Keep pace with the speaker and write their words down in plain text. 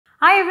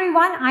Hi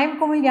everyone, I am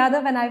Komal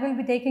Yadav and I will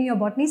be taking your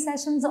botany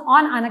sessions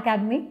on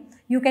Unacademy.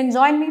 You can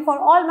join me for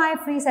all my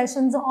free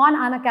sessions on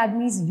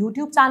Unacademy's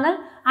YouTube channel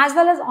as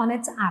well as on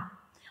its app.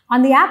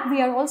 On the app,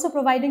 we are also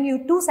providing you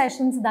 2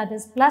 sessions, that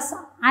is Plus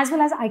as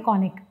well as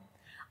Iconic.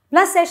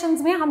 Plus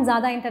sessions में हम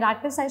ज़्यादा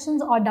interactive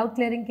sessions और doubt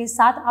clearing के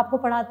साथ आपको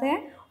पढ़ाते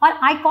हैं और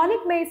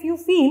Iconic में if you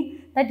feel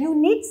that you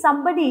need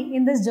somebody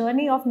in this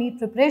journey of NEET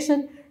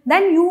preparation,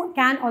 then you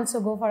can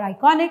also go for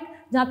Iconic,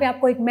 जहाँ पे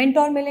आपको एक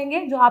मेंटोर मिलेंगे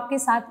जो आपके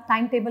साथ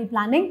टाइम टेबल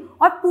प्लानिंग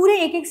और पूरे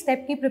एक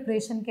स्टेप की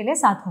प्रिपरेशन के लिए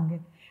साथ होंगे.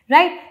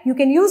 Right, you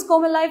can use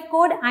Komal life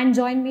code and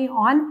join me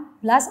on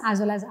plus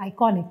as well as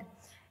iconic.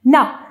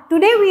 Now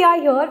today we are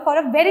here for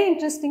a very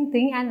interesting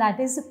thing and that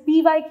is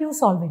PYQ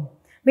solving.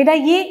 बेटा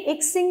ये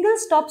एक single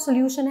stop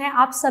solution है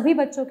आप सभी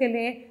बच्चों के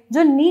लिए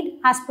जो नीट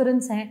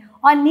एस्पिरेंट्स हैं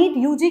और नीट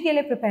UG के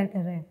लिए प्रिपेयर कर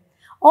रहे हैं.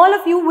 All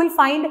of you will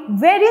find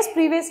various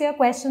previous year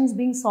questions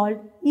being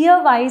solved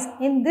year-wise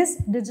in this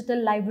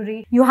digital library.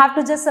 You have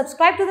to just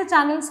subscribe to the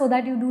channel so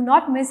that you do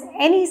not miss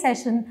any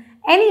session,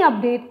 any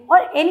update or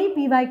any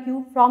PYQ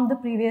from the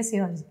previous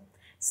years.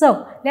 So,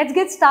 let's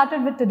get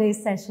started with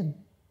today's session.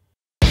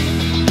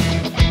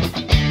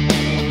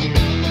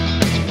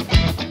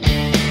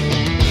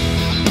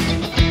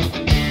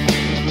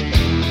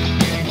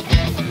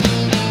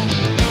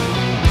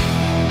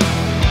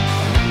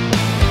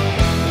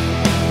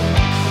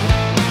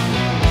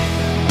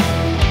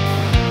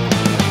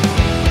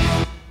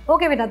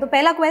 Okay बेटा, तो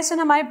पहला question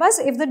हमारे पास,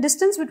 if the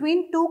distance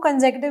between 2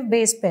 consecutive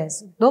base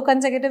pairs, 2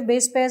 consecutive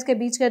base pairs के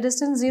बीच का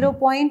distance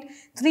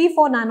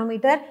 0.34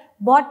 nanometre,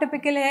 बहुत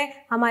typical है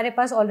हमारे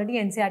पास, already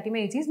NCERT में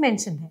ये चीज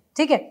मेंशन है.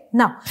 ठीक है.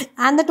 Now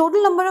and the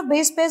total number of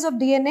base pairs of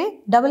DNA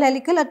double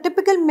helical a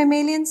typical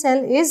mammalian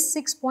cell is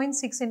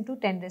 6.6 ×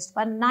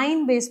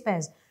 10⁻⁹ base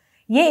pairs.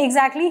 ये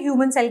एग्जैक्टली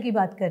ह्यूमन सेल की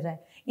बात कर रहा है.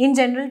 In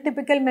general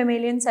typical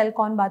mammalian cell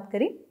कौन बात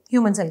करी?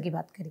 ह्यूमन सेल की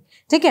बात करी.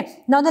 ठीक है.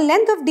 Now the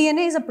length of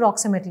DNA is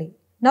approximately.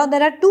 Now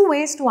there are 2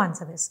 ways to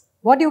answer this.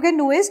 What you can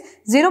do is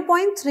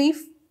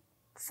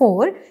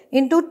 0.34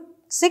 into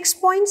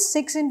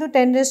 6.6 into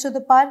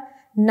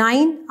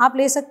 10⁻⁹ आप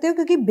ले सकते हो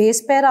क्योंकि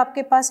बेस पेयर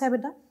आपके पास है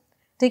बेटा.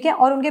 ठीक है.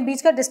 और उनके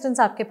बीच का डिस्टेंस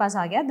आपके पास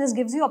आ गया. This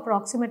gives you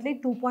approximately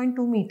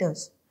 2.2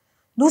 metres.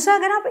 दूसरा,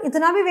 अगर आप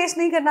इतना भी वेस्ट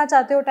नहीं करना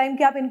चाहते हो टाइम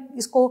कि आप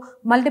इसको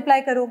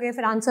मल्टीप्लाई करोगे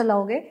फिर आंसर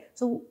लाओगे,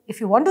 so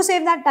if you want to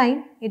save that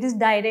time, it is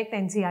direct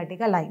NCERT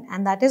का line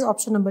and that is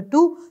option number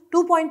 2,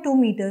 2.2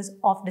 metres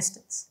of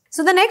distance.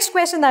 So the next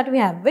question that we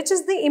have, which is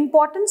the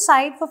important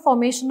site for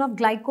formation of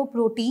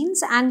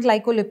glycoproteins and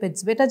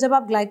glycolipids? बेटा जब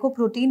आप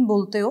glycoprotein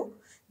बोलते हो,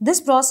 this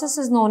process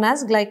is known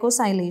as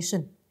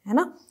glycosylation, है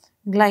ना?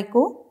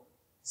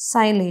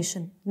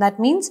 Glycosylation.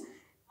 That means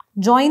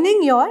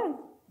joining your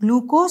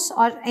glucose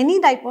or any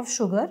type of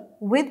sugar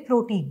with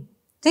protein.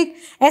 ठीक,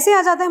 ऐसे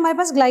आ जाता है हमारे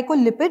पास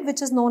glycolipid,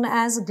 which is known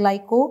as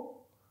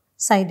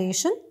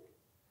glycosylation.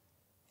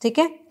 ठीक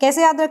है.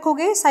 कैसे याद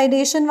रखोगे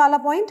साइडेशन वाला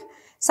पॉइंट?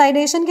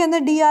 साइडेशन के अंदर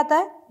डी आता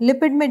है,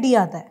 लिपिड में डी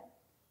आता है.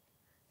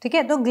 ठीक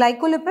है. तो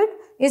ग्लाइकोलिपिड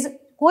इज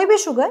कोई भी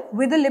शुगर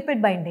विद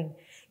लिपिड बाइंडिंग.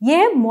 ये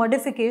है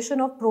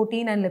modification of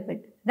protein and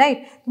lipid.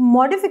 Right.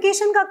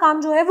 Modification का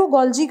काम जो है वो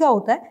गोल्जी का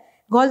होता है.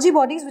 Golgi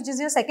bodies which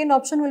is your second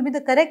option will be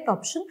the correct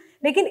option.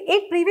 लेकिन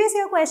एक प्रीवियस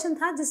ईयर क्वेश्चन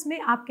था जिसमें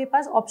आपके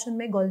पास ऑप्शन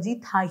में गोल्जी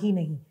था ही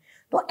नहीं,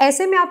 तो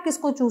ऐसे में आप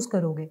किसको चूज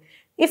करोगे?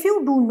 If you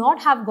do not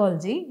have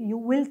Golgi, you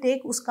will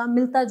take उसका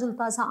मिलता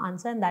जुलता सा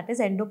answer and that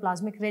is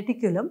endoplasmic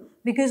reticulum,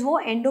 because वो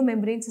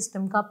एंडोमेम्ब्रेन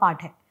सिस्टम का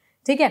पार्ट है.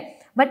 ठीक है.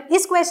 बट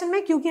इस क्वेश्चन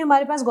में क्योंकि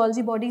हमारे पास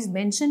Golgi बॉडीज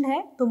मेंशन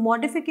है, तो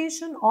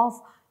modification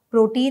of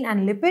protein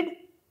and lipid,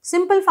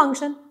 simple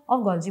function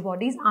of Golgi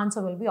bodies,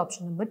 answer will be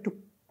option number 2.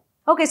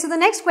 Okay, so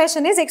the next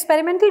question is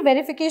experimental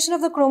verification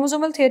of the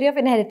chromosomal theory of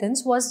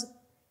inheritance was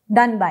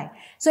done by.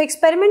 So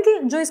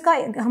experimental जो इसका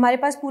हमारे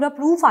पास पूरा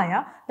proof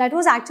आया, that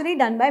was actually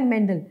done by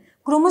Mendel.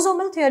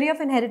 Chromosomal theory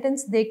of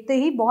inheritance देखते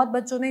ही बहुत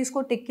बच्चों ने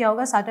इसको टिक किया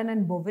होगा Sutton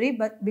and Boveri,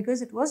 but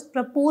because it was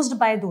proposed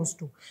by those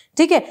two.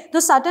 ठीक है. तो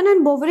Sutton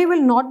and Boveri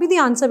will not be the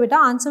answer बेटा.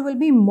 Answer will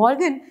be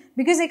Morgan,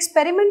 because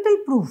experimental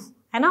proof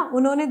है ना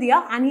उन्होंने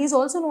दिया and he is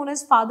also known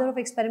as father of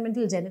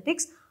experimental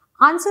genetics.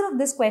 Answer of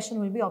this question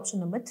will be option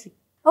number 3.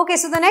 Okay,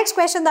 so the next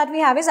question that we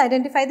have is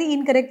identify the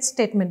incorrect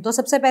statement. तो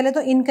सबसे पहले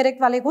तो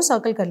incorrect वाले को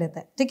circle कर लेते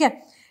हैं. ठीक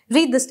है.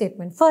 Read the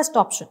statement. First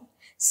option,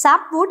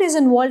 sapwood is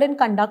involved in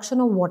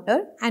conduction of water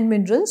and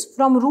minerals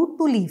from root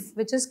to leaf,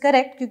 which is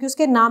correct क्योंकि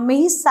उसके नाम में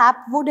ही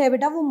sapwood है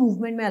बेटा, वो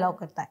movement में allow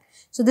करता है.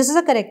 So this is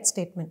a correct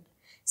statement.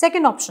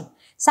 Second option,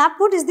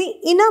 sapwood is the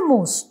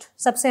innermost,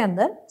 सबसे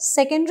अंदर,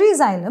 secondary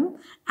xylem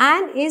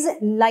and is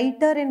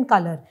lighter in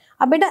color.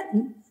 अब बेटा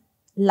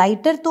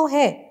lighter तो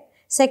है,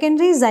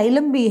 secondary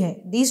xylem भी है,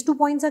 these 2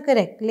 points are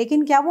correct,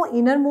 लेकिन क्या वो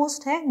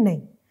innermost है?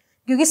 नहीं,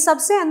 क्योंकि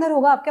सबसे अंदर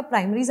होगा आपका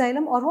प्राइमरी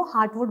जाइलम और वो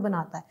हार्टवुड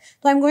बनाता है.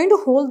 तो I am going to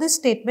hold this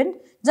statement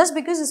just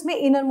because इसमें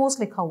इनरमोस्ट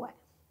लिखा हुआ है.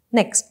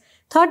 Next,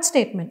 third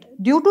statement,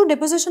 due to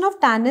deposition of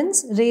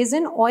tannins,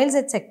 resin, oils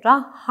etcetera,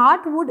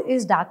 heartwood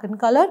is dark in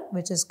colour,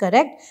 which is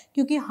correct,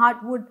 क्योंकि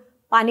हार्टवुड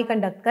पानी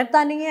conduct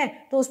करता नहीं है,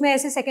 तो उसमें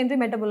ऐसे सेकेंडरी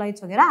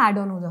मेटाबोलाइट्स वगैरह एड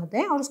ऑन हो जाते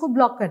हैं और उसको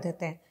ब्लॉक कर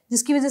देते हैं,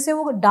 जिसकी वजह से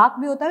वो डार्क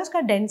भी होता है, उसका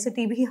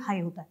डेंसिटी भी हाई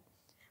होता है.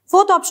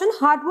 Fourth option,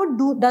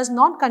 hardwood does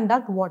not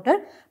conduct water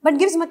but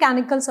gives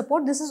mechanical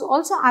support. This is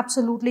also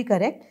absolutely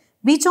correct.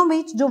 बीचों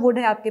बीच जो वुड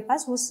है आपके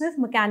पास वो सिर्फ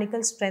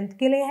मैकेनिकल स्ट्रेंथ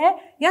के लिए है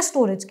या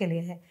स्टोरेज के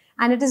लिए है,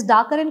 and it is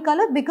darker in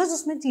colour because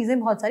उसमें चीजें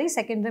बहुत सारी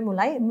secondary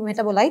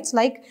metabolites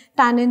like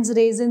tannins,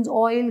 resins,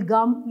 oil,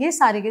 गम, ये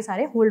सारे के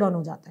सारे होल्ड ऑन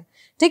हो जाते हैं,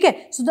 ठीक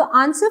है. So the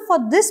answer for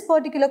this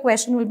particular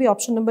question will be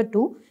option number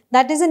 2.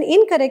 That is an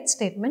incorrect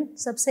statement.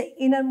 सबसे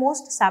इनर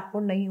मोस्ट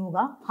सैपवुड नहीं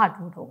होगा,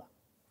 हार्डवुड होगा.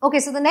 Okay,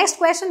 so the next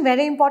question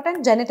very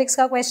important, genetics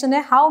का क्वेश्चन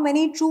है. How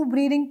many true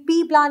breeding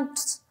P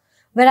plants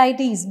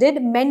varieties did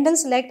Mendel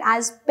select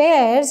as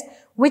pairs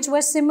which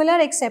were similar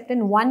except in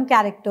one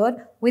character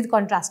with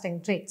contrasting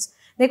traits?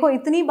 देखो,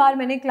 इतनी बार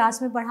मैंने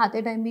class में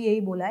पढ़ाते time भी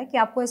यही बोला है कि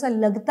आपको ऐसा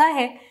लगता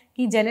है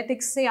कि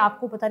जेनेटिक्स से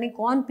आपको पता नहीं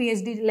कौन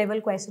पीएचडी लेवल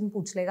क्वेश्चन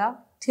पूछ लेगा.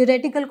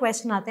 थियोरेटिकल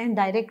क्वेश्चन आते हैं,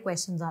 डायरेक्ट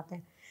क्वेश्चन आते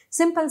हैं.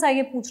 सिंपल सा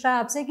ये पूछ रहा है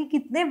आपसे कि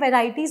कितने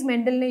वेराइटीज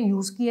मेंडल ने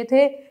यूज किए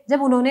थे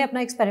जब उन्होंने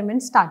अपना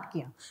एक्सपेरिमेंट स्टार्ट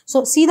किया.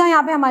 सो सीधा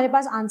यहाँ पे हमारे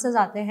पास आंसर्स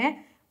आते हैं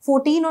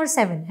 14 और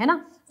 7, है ना.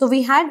 तो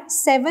वी हैड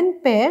 7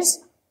 पेयर्स,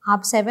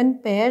 आप 7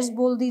 पेयर्स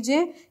बोल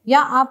दीजिए या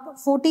आप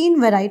 14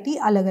 वैरायटी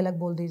अलग अलग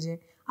बोल दीजिए.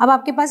 अब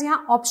आपके पास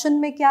यहाँ ऑप्शन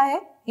में क्या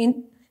है, in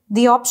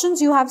the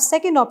options you have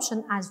second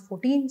option as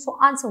 14, so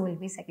answer will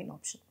be second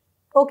option.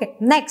 Okay,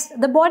 next,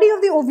 the body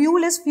of the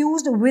ovule is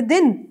fused with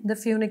in the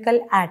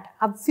funicle eight.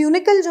 अब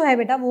फ्यूनिकल जो है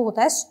बेटा वो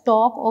होता है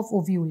स्टॉक ऑफ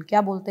ओव्यूल.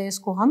 क्या बोलते हैं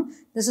इसको हम?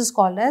 This is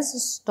called as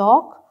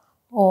stock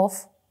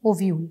of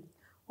ovule.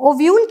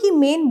 Ovule की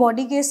मेन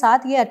बॉडी के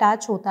साथ ये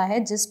अटैच होता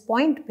है जिस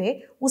पॉइंट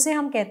पे, उसे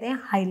हम कहते हैं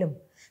हाइलम.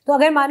 तो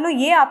अगर मान लो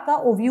ये आपका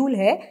ओव्यूल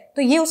है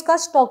तो ये उसका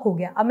स्टॉक हो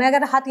गया. अब मैं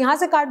अगर हाथ यहाँ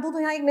से काट दूं तो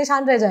यहाँ एक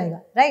निशान रह जाएगा,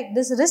 राइट.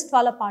 दिस रिस्ट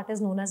वाला part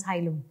is known as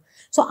hilum.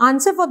 So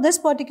answer for this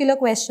particular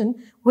question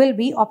will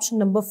be option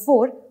number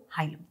 4,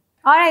 hilum.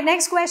 Alright,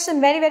 next question,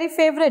 very very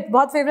favourite,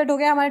 बहुत फेवरेट हो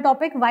गया हमारे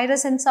टॉपिक,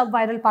 वायरस एंड सब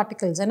वायरल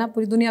पार्टिकल्स, है ना,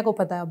 पूरी दुनिया को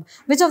पता है अब.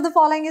 Which of the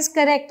following is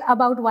correct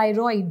about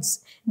viroids?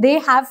 They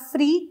have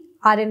free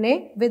RNA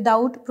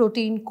without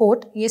protein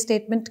coat. ये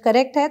स्टेटमेंट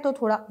करेक्ट है, तो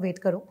थोड़ा वेट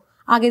करो,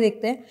 आगे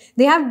देखते हैं.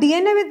 They have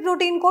DNA with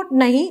protein coat,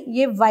 नहीं,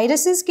 ये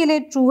वायरसेस के लिए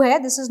ट्रू है.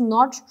 This is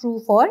not true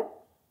for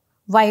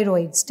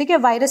viroids, ठीक है.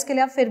 वायरस के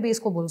लिए आप फिर भी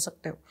इसको बोल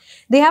सकते हो.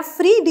 They have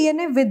free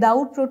DNA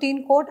without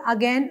protein coat,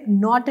 again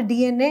not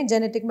DNA,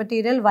 genetic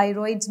material.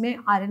 Viroids में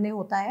आरएनए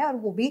होता है और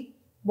वो भी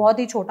बहुत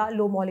ही छोटा,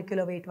 लो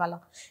मॉलिक्यूलर वेट वाला,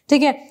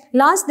 ठीक है.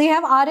 Last, they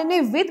have RNA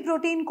with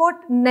protein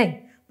coat, नहीं,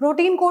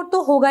 प्रोटीन कोड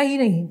तो होगा ही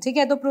नहीं, ठीक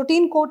है. तो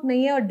प्रोटीन कोड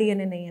नहीं है और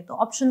डीएनए नहीं है, तो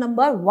option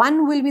number 1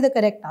 will be the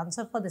correct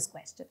answer for this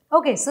question.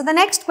 Okay, so the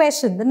next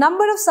question, the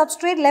number of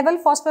substrate level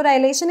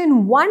phosphorylation in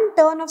 1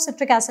 turn off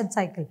citric acid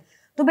cycle.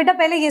 तो बेटा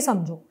पहले ये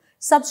समझो,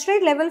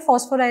 सबस्ट्रेट लेवल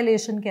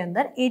फॉस्फोराइलेशन के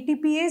अंदर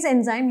एटीपीएज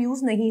एंजाइम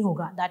यूज नहीं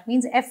होगा. That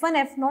means F1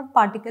 F0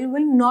 particle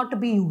will not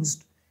be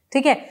used,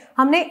 ठीक है.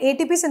 हमने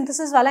एटीपी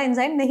सिंथेसिस वाला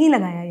एंजाइम नहीं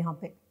लगाया यहाँ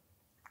पे.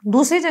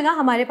 दूसरी जगह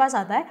हमारे पास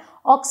आता है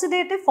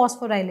ऑक्सीडेटिव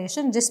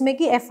फॉस्फोराइलेशन, जिसमें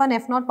कि F1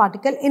 F0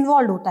 पार्टिकल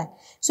इन्वॉल्व होता है.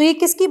 सो ये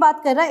किसकी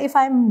बात कर रहा है? If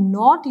I am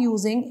not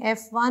using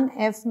F1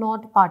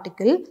 F0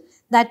 particle,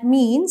 that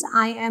means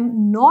I am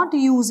not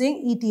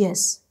using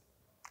ETS,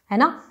 है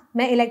ना,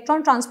 मैं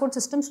इलेक्ट्रॉन ट्रांसपोर्ट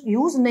सिस्टम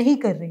यूज नहीं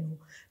कर रही हूँ.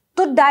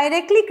 तो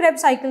डायरेक्टली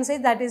क्रेब्स साइकिल से,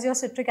 that is your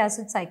citric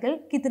acid cycle,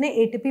 कितने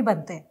एटीपी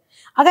बनते हैं?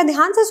 अगर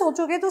ध्यान से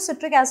सोचोगे तो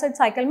सिट्रिक एसिड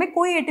साइकिल में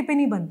कोई एटीपी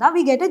नहीं बनता,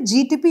 we get a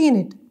GTP in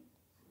it.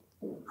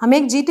 हमें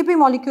एक जीटीपी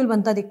मॉलिक्यूल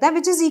बनता दिखता है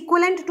which is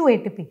equivalent to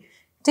ATP,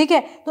 ठीक है.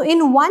 तो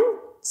इन 1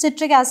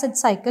 citric acid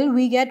cycle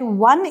we get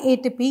 1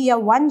 ATP या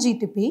 1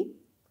 जीटीपी,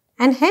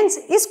 एंड हेंस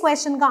इस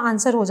क्वेश्चन का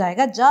आंसर हो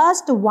जाएगा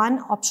just 1,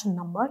 option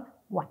number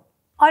 1.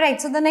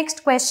 Alright, so the next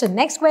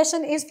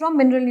question is from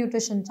Mineral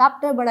Nutrition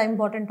chapter, बड़ा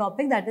important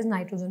topic, that is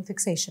nitrogen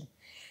fixation.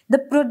 The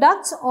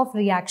products of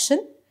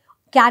reaction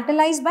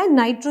catalyzed by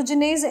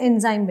nitrogenase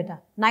enzyme. बेटा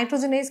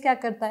nitrogenase क्या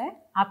करता है?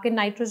 आपके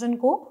नाइट्रोजन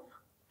को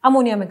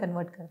अमोनिया में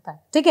कन्वर्ट करता है,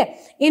 ठीक है.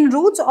 इन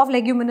रूट्स ऑफ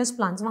लेग्यूमिनस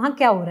प्लांट्स वहां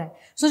क्या हो रहा है?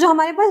 सो जो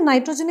हमारे पास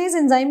नाइट्रोजनेज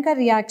एंजाइम का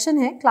रिएक्शन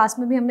है, क्लास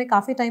में भी हमने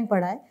काफी टाइम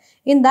पढ़ा है.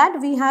 In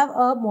that we have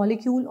a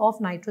molecule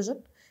of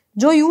nitrogen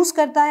जो यूज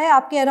करता है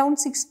आपके around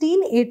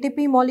 16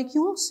 ATP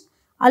molecules,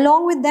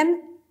 along with them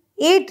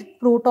 8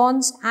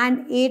 protons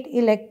and 8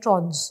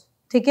 electrons,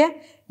 ठीक है.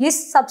 ये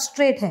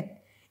सबस्ट्रेट है,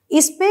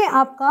 इस पे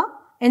आपका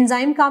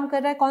एंजाइम काम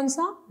कर रहा है, कौन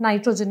सा?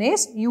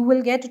 Nitrogenase. You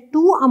will get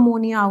 2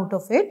 ammonia out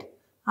of it,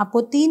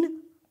 आपको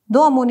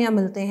 2 अमोनिया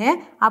मिलते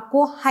हैं,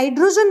 आपको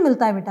हाइड्रोजन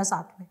मिलता है बेटा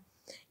साथ में.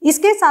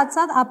 इसके साथ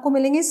साथ आपको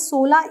मिलेंगे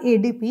 16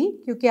 एडीपी,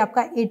 क्योंकि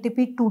आपका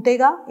एटीपी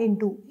टूटेगा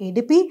into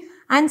ADP,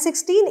 and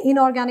 16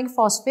 inorganic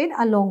phosphate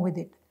along with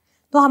it.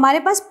 तो हमारे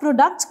पास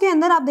प्रोडक्ट्स के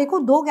अंदर आप देखो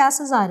 2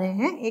 गैसेस आ रहे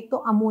हैं, एक तो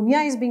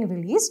अमोनिया इज बीइंग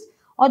रिलीज्ड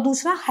और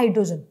दूसरा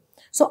हाइड्रोजन.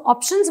 सो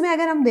ऑप्शंस में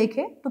अगर हम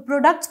देखें तो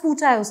प्रोडक्ट्स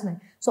पूछा है उसने,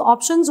 so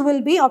options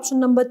will be option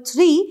number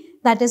 3,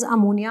 that is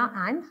ammonia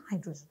and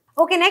hydrogen.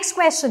 Okay, next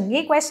question.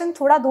 ये क्वेश्चन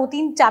थोड़ा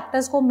 2-3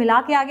 चैप्टर्स को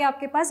मिला के आ गया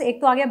आपके पास.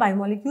 एक तो आ गया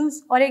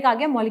बायोमोलिक्यूल्स और एक आ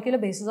गया मॉलिक्यूलर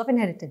बेसिस ऑफ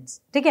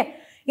इनहेरिटेंस, ठीक है.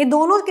 ये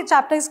दोनों के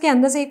चैप्टर्स के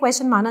अंदर से ये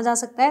क्वेश्चन माना जा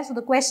सकता है. So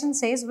the question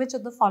says which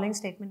of the following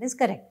statement is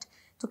correct,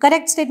 तो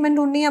करेक्ट स्टेटमेंट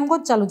ढूंढनी है हमको,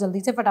 चलो जल्दी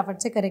से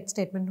फटाफट से करेक्ट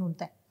स्टेटमेंट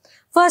ढूंढते हैं.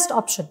 First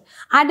option,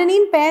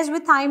 adenine pairs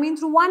with thymine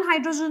through one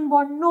hydrogen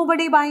bond.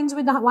 Nobody binds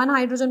with one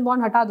hydrogen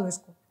bond. हटा दो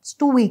इसको. It's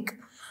too weak.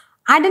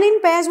 Adenine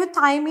pairs with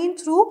thymine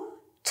through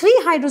 3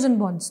 hydrogen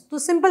bonds. तो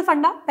सिंपल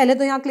फंडा पहले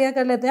तो यहाँ क्लियर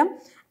कर लेते हैं हम.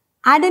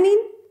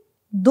 एडेनिन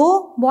 2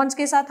 बॉन्ड्स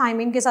के साथ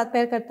थाइमिन के साथ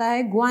पेयर करता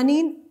है.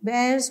 Guanine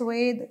pairs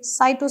with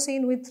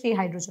cytosine with 3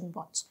 hydrogen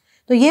bonds.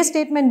 तो ये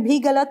स्टेटमेंट भी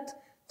गलत.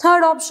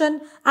 Third option,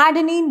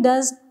 adenine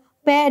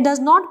does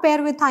not pair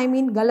with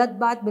thymine. गलत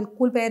बात,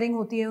 बिल्कुल पेयरिंग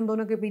होती है उन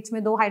दोनों के बीच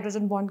में 2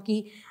 हाइड्रोजन बॉन्ड की.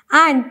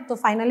 एंड तो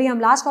फाइनली हम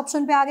लास्ट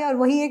ऑप्शन पे आ गए और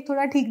वही एक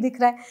थोड़ा ठीक दिख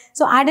रहा है.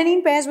 सो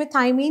adenine pairs with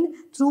thymine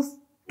through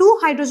 2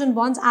 hydrogen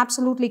bonds,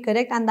 absolutely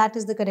correct, and that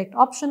is the correct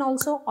option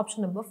also,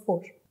 option number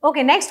 4.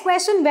 Okay, next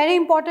question, very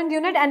important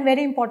unit and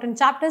very important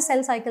chapter, cell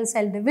cycle,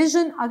 cell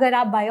division. अगर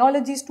आप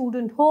biology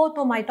student हो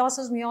तो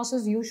mitosis,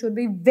 meiosis you should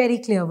be very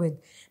clear with.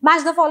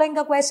 Match the following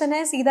का question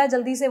है, सीधा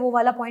जल्दी से वो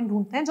वाला point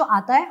ढूंढते हैं जो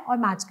आता है और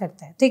मैच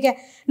करते हैं, ठीक है.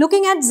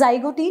 Looking at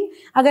zygote,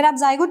 अगर आप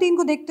zygote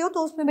को देखते हो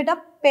तो उसमें बेटा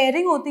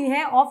पेयरिंग होती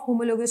है ऑफ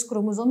होमोलोगस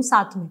क्रोमोसोम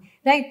साथ में,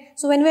 right.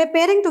 So when we are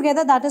pairing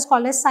together that is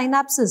called as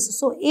synapsis.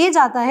 सो ए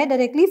जाता है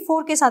डायरेक्टली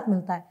 4 के साथ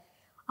मिलता है.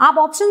 आप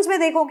ऑप्शंस में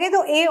देखोगे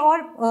तो ए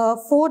और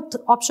फोर्थ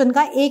ऑप्शन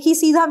का एक ही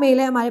सीधा मेल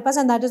है हमारे पास,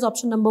 and that is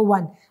option number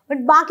 1.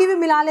 But बाकी भी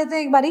मिला लेते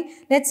हैं एक बारी.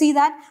 लेट्स सी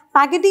दैट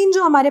पैकेटीन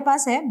जो हमारे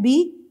पास है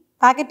बी,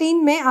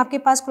 पैकेटीन में आपके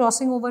पास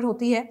क्रॉसिंग ओवर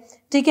होती है,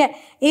 ठीक है.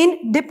 इन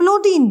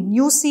diplotene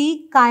you see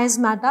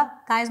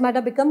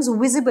कायस्मेटा becomes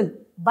visible,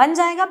 बन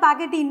जाएगा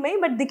पैकेटीन में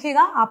बट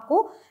दिखेगा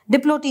आपको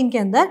डिप्लोटीन के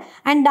अंदर.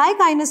 And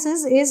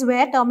diakinesis is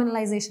where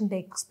terminalisation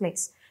takes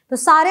place. तो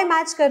सारे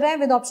मैच कर रहे हैं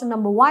with option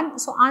number 1.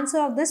 So answer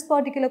of this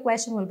particular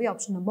question will be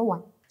option number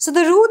 1. So the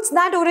roots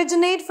that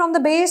originate from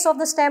the base of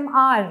the stem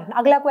are.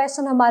 अगला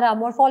question हमारा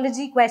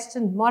morphology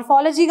question.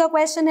 Morphology का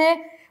question है,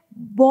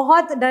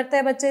 बहुत डरते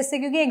हैं बच्चे इससे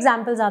क्योंकि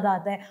एग्जाम्पल ज्यादा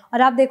आता है,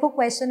 और आप देखो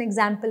क्वेश्चन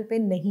एग्जाम्पल पे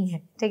नहीं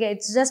है, ठीक है.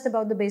 It's just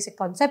about the basic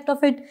concept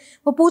of it.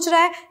 वो पूछ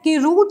रहा है कि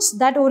roots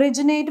that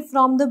originate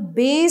from the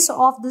base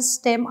of the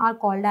stem are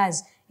called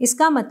as.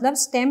 इसका मतलब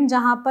स्टेम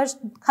जहां पर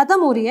खत्म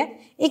हो रही है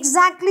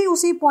एग्जैक्टली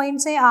उसी पॉइंट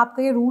से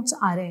आपके रूट्स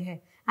आ रहे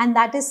हैं, and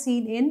that is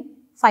seen in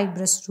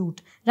fibrous root,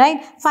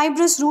 right?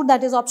 Fibrous root,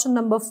 that is option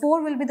number 4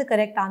 will be the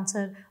correct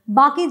answer.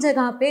 बाकी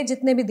जगह पे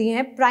जितने भी दिए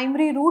हैं,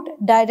 primary root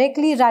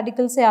directly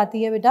radical से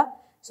आती है बेटा,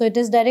 so it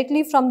is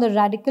directly from the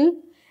radical.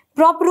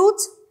 Prop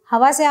roots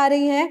हवा से आ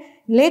रही हैं.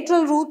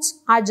 Lateral roots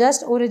are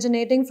just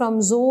originating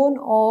from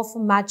zone of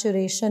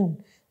maturation.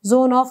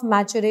 Zone of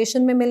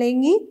maturation में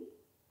मिलेंगी,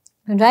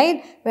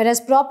 right?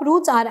 Whereas prop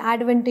roots are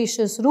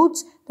adventitious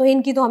roots, तो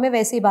इनकी तो हमें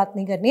वैसे ही बात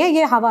नहीं करनी है,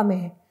 ये हवा में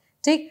है,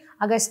 ठीक.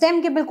 अगर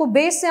स्टेम के बिल्कुल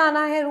बेस से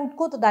आना है रूट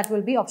को तो that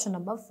will be option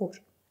number 4.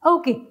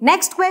 Okay,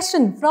 next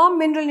question from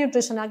mineral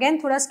nutrition. Again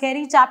थोड़ा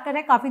स्कैरी चैप्टर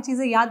है, काफी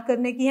चीजें याद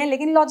करने की है,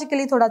 लेकिन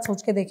लॉजिकली थोड़ा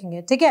सोच के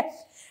देखेंगे, ठीक है.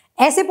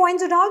 ऐसे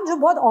पॉइंट्स उठाओ जो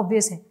बहुत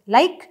ऑब्वियस है,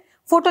 लाइक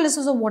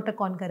फोटोलिसिस ऑफ वाटर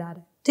कौन करा रहा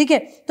है, ठीक है.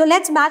 तो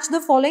let's match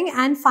the following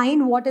and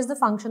find what is the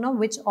function of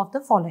which of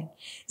the following.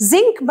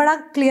 Zinc बड़ा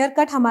क्लियर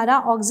कट हमारा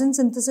ऑक्सीजन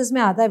सिंथेसिस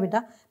में आता है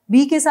बेटा,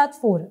 बी के साथ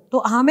 4,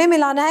 तो हमें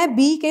मिलाना है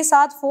बी के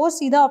साथ 4,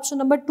 सीधा ऑप्शन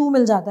नंबर 2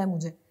 मिल जाता है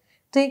मुझे,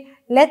 ठीक.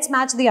 Let's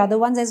match the other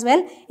ones as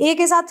well. ए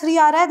के साथ 3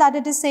 आ रहा है, that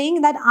it is saying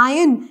that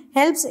iron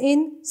helps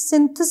in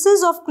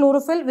synthesis of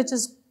chlorophyll, which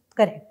is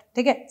correct,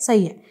 ठीक है,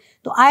 सही है.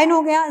 तो आयरन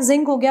हो गया,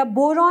 जिंक हो गया,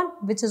 boron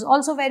which is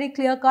also very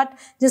clear cut,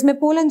 जिसमें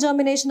पोलन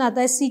जर्मिनेशन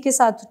आता है, सी के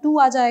साथ 2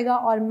 आ जाएगा,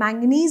 और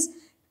मैंगनीज,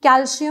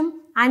 कैल्शियम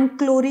एंड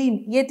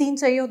क्लोरीन, ये 3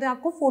 चाहिए होते हैं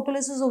आपको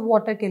फोटोलिसिस ऑफ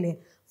वाटर के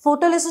लिए.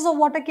 फोटोलिसिस ऑफ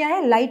वाटर क्या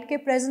है? लाइट के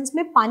प्रेजेंस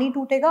में पानी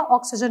टूटेगा,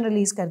 ऑक्सीजन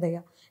रिलीज कर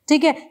देगा,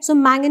 ठीक है. सो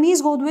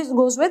manganese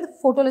goes with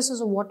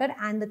photolysis of water,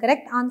 and the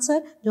correct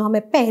answer जो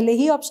हमें पहले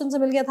ही ऑप्शन से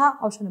मिल गया था,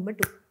 option number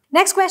 2.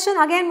 Next question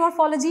again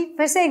morphology,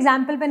 फिर से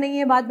एग्जाम्पल पे नहीं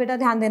है बात बेटा,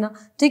 ध्यान देना,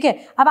 ठीक है.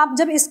 अब आप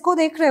जब इसको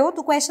देख रहे हो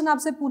तो क्वेश्चन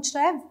आपसे पूछ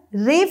रहा है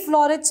रे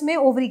फ्लोरेट्स में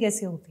ओवरी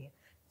कैसे होती है,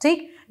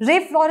 ठीक. रे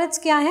फ्लोरेट्स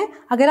क्या है?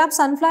 अगर आप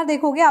सनफ्लावर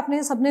देखोगे,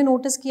 आपने सबने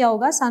नोटिस किया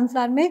होगा,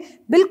 सनफ्लावर में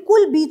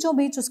बिल्कुल बीचों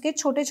बीच उसके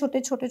छोटे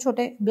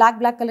छोटे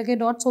ब्लैक कलर के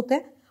डॉट्स होते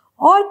हैं,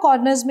 और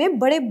कॉर्नर्स में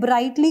बड़े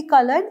ब्राइटली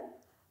कलर्ड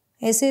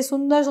ऐसे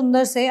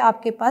सुंदर से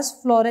आपके पास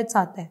फ्लोरेट्स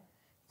आते हैं,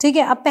 ठीक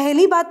है. अब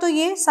पहली बात तो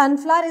ये,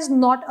 sunflower is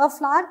not a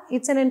flower,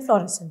 it's an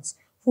inflorescence,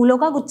 फूलों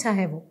का गुच्छा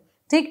है वो,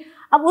 ठीक.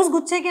 अब उस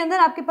गुच्छे के अंदर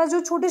आपके पास जो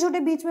छोटे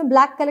बीच में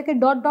ब्लैक कलर के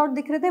डॉट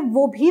दिख रहे थे,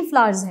 वो भी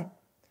फ्लावर्स हैं.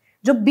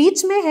 जो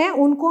बीच में है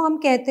उनको हम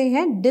कहते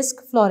हैं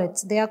disc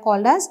florets, they are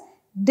called as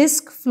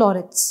disc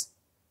florets,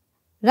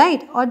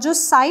 right. और जो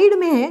साइड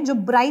में है, जो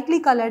ब्राइटली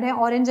कलर्ड है,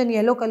 ऑरेंज एंड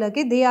येलो कलर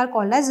के, they are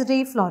called as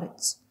ray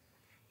florets.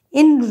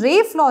 In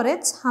ray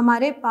florets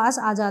हमारे पास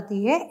आ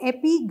जाती है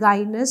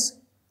एपीगाइनस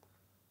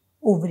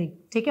ओवरी,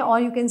 ठीक है,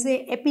 और you can say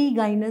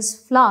epigynous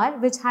flower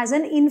which has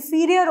an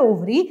inferior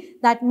ovary.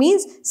 That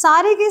means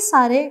सारे के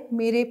सारे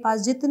मेरे पास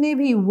जितने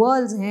भी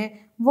वर्ल्स हैं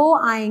वो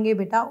आएंगे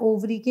बेटा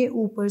ओवरी के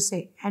ऊपर से.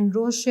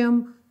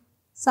 एंड्रोशियम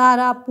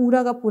सारा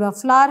पूरा का पूरा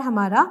फ्लावर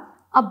हमारा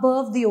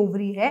अबव द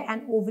ओवरी है,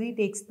 and ovary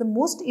takes the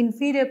most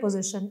inferior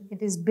position,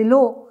 it is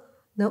below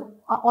the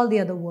all the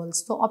other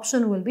whorls. तो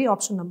option will be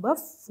option number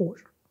 4.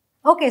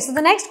 Okay, so the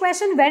next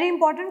question very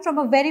important from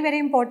a very very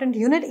important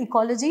unit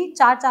ecology.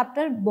 4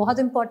 chapter बहुत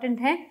important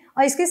है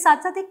और इसके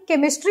साथ साथ एक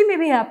chemistry में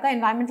भी है आपका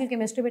एनवायरमेंटल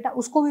केमिस्ट्री, बेटा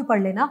उसको भी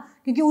पढ़ लेना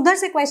क्योंकि उधर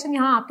से क्वेश्चन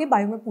यहाँ आपके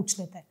बायो में पूछ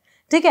लेता है.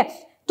 ठीक है,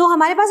 तो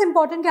हमारे पास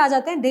इंपॉर्टेंट क्या आ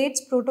जाते हैं,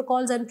 dates,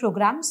 protocols and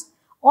programmes.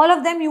 All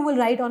of them you will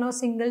write on a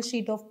single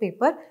sheet of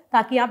paper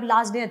ताकि आप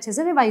लास्ट डे अच्छे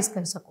से रिवाइज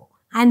कर सको.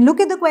 And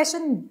look at the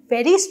question,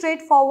 very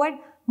straight forward.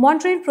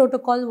 Montreal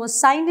Protocol was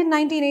signed in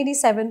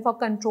 1987 for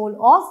control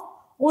of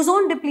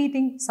ozone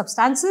depleting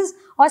substances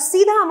और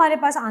सीधा हमारे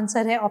पास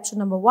answer है option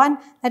number 1,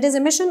 that is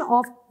emission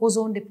of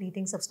ozone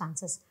depleting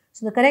substances.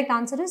 So the correct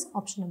answer is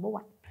option number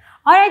 1.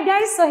 Alright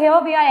guys, so here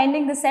we are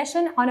ending the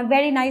session on a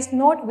very nice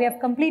note. We have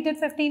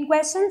completed 15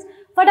 questions.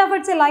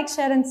 फटाफट से like,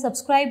 share and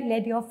subscribe.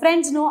 Let your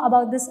friends know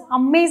about this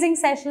amazing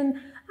session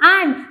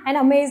and an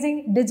amazing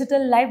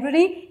digital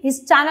library. इस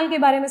channel के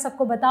बारे में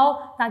सबको बताओ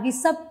ताकि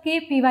सबके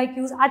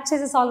PYQs अच्छे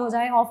से सॉल्व हो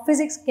जाए of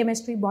physics,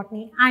 chemistry,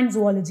 botany and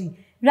zoology.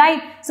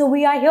 Right, so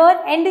we are here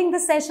ending the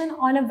session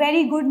on a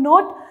very good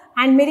note.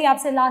 And मेरी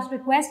आपसे last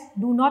request,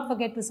 do not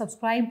forget to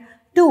subscribe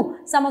to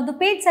some of the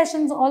paid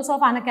sessions also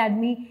of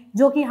Unacademy,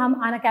 जो कि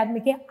हम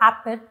Unacademy के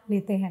app पर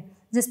लेते हैं,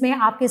 जिसमें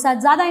आपके साथ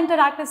ज़्यादा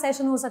इंटरैक्टिव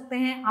सेशन हो सकते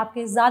हैं,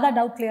 आपके ज़्यादा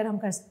डाउट क्लियर हम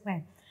कर सकते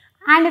हैं.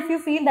 And if you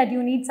feel that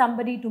you need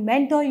somebody to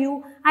mentor you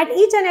at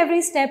each and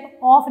every step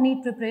of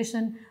NEET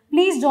preparation,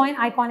 please join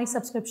Iconic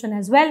subscription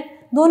as well.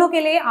 दोनों के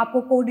लिए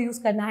आपको कोड यूज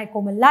करना है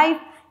कोमल live.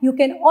 You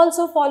can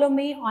also follow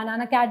me on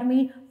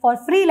Unacademy for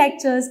free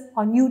lectures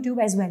on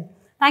YouTube as well.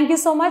 Thank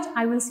you so much.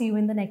 I will see you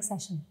in the next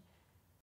session.